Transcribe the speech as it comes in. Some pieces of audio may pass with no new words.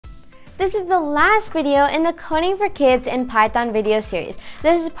This is the last video in the Coding for Kids in Python video series.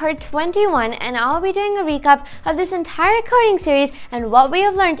 This is part 21 and I'll be doing a recap of this entire coding series and what we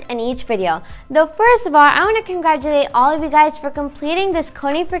have learned in each video. Though first of all, I want to congratulate all of you guys for completing this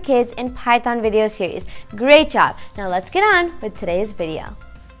Coding for Kids in Python video series. Great job! Now let's get on with today's video.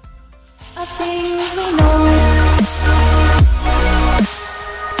 Of things we know.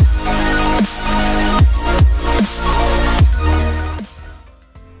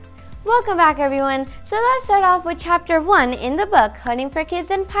 Welcome back everyone. So let's start off with chapter 1 in the book Coding for Kids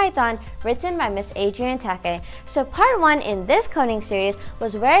in Python, written by Miss Adrienne Tacke. So part 1 in this coding series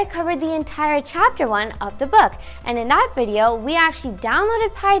was where I covered the entire chapter 1 of the book. And in that video, we actually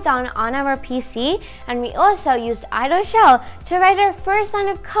downloaded Python on our PC and we also used idle shell to write our first line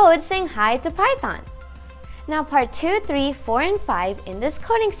of code saying hi to Python. Now part 2, 3, 4, and 5 in this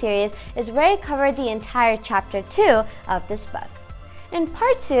coding series is where I covered the entire chapter 2 of this book. In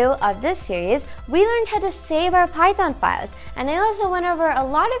part 2 of this series, we learned how to save our Python files, and I also went over a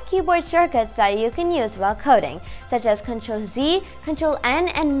lot of keyboard shortcuts that you can use while coding, such as Ctrl-Z, Ctrl-N,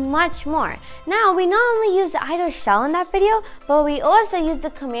 and much more. Now, we not only used the idle shell in that video, but we also used the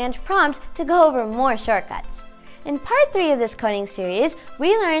command prompt to go over more shortcuts. In part 3 of this coding series,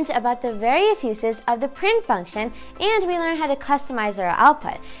 we learned about the various uses of the print function and we learned how to customize our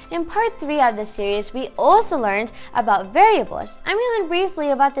output. In part 3 of this series, we also learned about variables and we learned briefly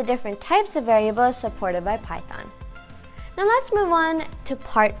about the different types of variables supported by Python. Now let's move on to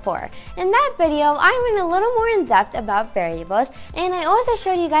part 4. In that video, I went a little more in depth about variables and I also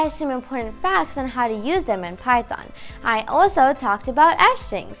showed you guys some important facts on how to use them in Python. I also talked about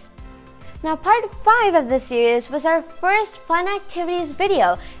f-strings. Now part 5 of this series was our first fun activities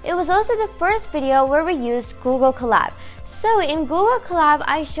video. It was also the first video where we used Google Colab. So in Google Colab,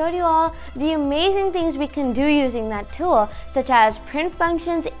 I showed you all the amazing things we can do using that tool, such as print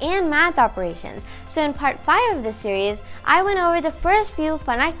functions and math operations. So in part 5 of this series, I went over the first few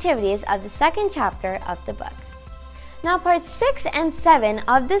fun activities of the second chapter of the book. Now part 6 and 7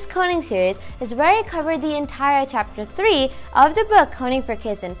 of this coding series is where I covered the entire chapter 3 of the book Coding for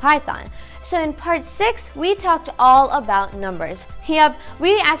Kids in Python. So in part 6, we talked all about numbers. Yep,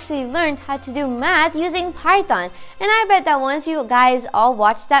 we actually learned how to do math using Python. And I bet that once you guys all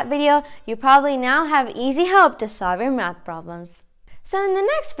watched that video, you probably now have easy help to solve your math problems. So in the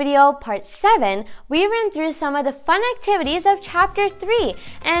next video, part 7, we ran through some of the fun activities of chapter 3.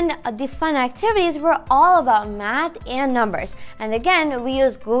 And the fun activities were all about math and numbers. And again, we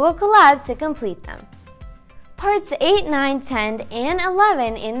used Google Colab to complete them. Parts 8, 9, 10, and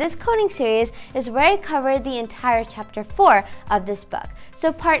 11 in this coding series is where I covered the entire chapter 4 of this book.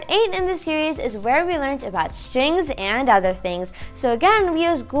 So part 8 in this series is where we learned about strings and other things. So again, we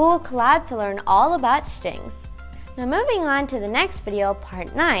used Google Colab to learn all about strings. Now moving on to the next video,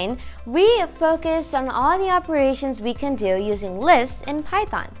 part 9, we focused on all the operations we can do using lists in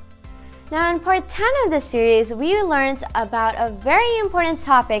Python. Now in part 10 of this series, we learned about a very important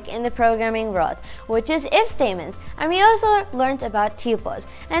topic in the programming world, which is if statements, and we also learned about tuples.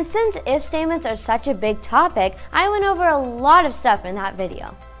 And since if statements are such a big topic, I went over a lot of stuff in that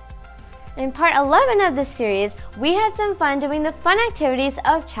video. In part 11 of this series, we had some fun doing the fun activities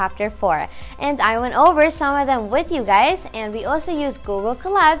of chapter 4, and I went over some of them with you guys, and we also used Google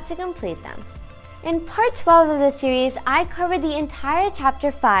Colab to complete them. In part 12 of the series, I covered the entire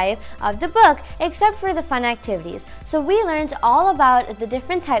chapter 5 of the book except for the fun activities. So we learned all about the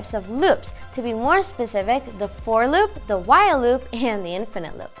different types of loops. To be more specific, the for loop, the while loop, and the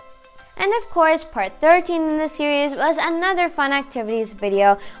infinite loop. And of course, part 13 in the series was another fun activities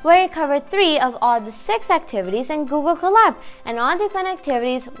video where I covered 3 of all the 6 activities in Google Colab, and all the fun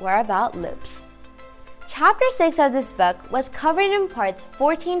activities were about loops. Chapter 6 of this book was covered in parts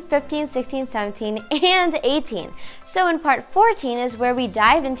 14, 15, 16, 17, and 18. So in part 14 is where we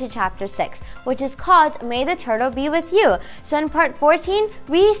dived into chapter 6, which is called May the Turtle Be With You. So in part 14,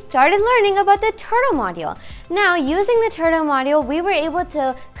 we started learning about the turtle module. Now, using the turtle module, we were able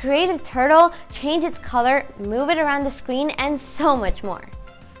to create a turtle, change its color, move it around the screen, and so much more.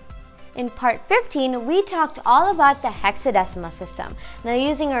 In part 15, we talked all about the hexadecimal system. Now,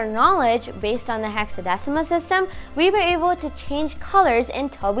 using our knowledge based on the hexadecimal system, we were able to change colors in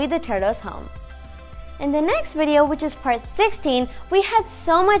Toby the Turtle's home. In the next video, which is part 16, we had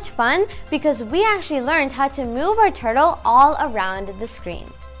so much fun because we actually learned how to move our turtle all around the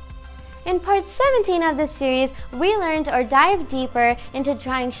screen. In part 17 of this series, we learned or dived deeper into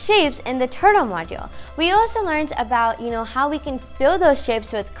drawing shapes in the turtle module. We also learned about, how we can fill those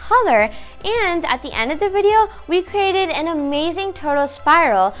shapes with color, and at the end of the video, we created an amazing turtle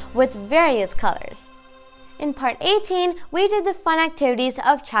spiral with various colors. in part 18, we did the fun activities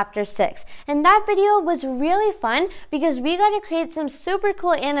of chapter 6. And that video was really fun because we got to create some super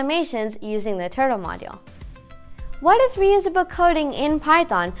cool animations using the turtle module. What is reusable coding in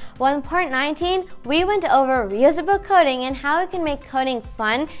Python? Well, in part 19, we went over reusable coding and how it can make coding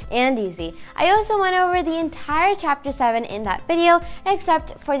fun and easy. I also went over the entire chapter 7 in that video,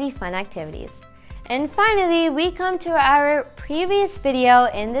 except for the fun activities. And finally, we come to our previous video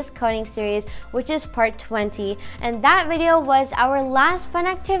in this coding series, which is part 20, and that video was our last fun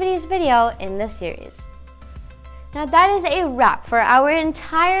activities video in the series. Now that is a wrap for our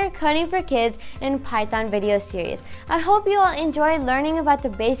entire Coding for Kids in Python video series. I hope you all enjoyed learning about the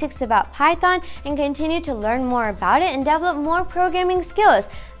basics about Python and continue to learn more about it and develop more programming skills.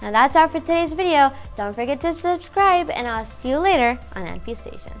 Now that's all for today's video. Don't forget to subscribe and I'll see you later on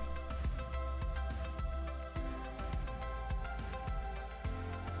NPStation.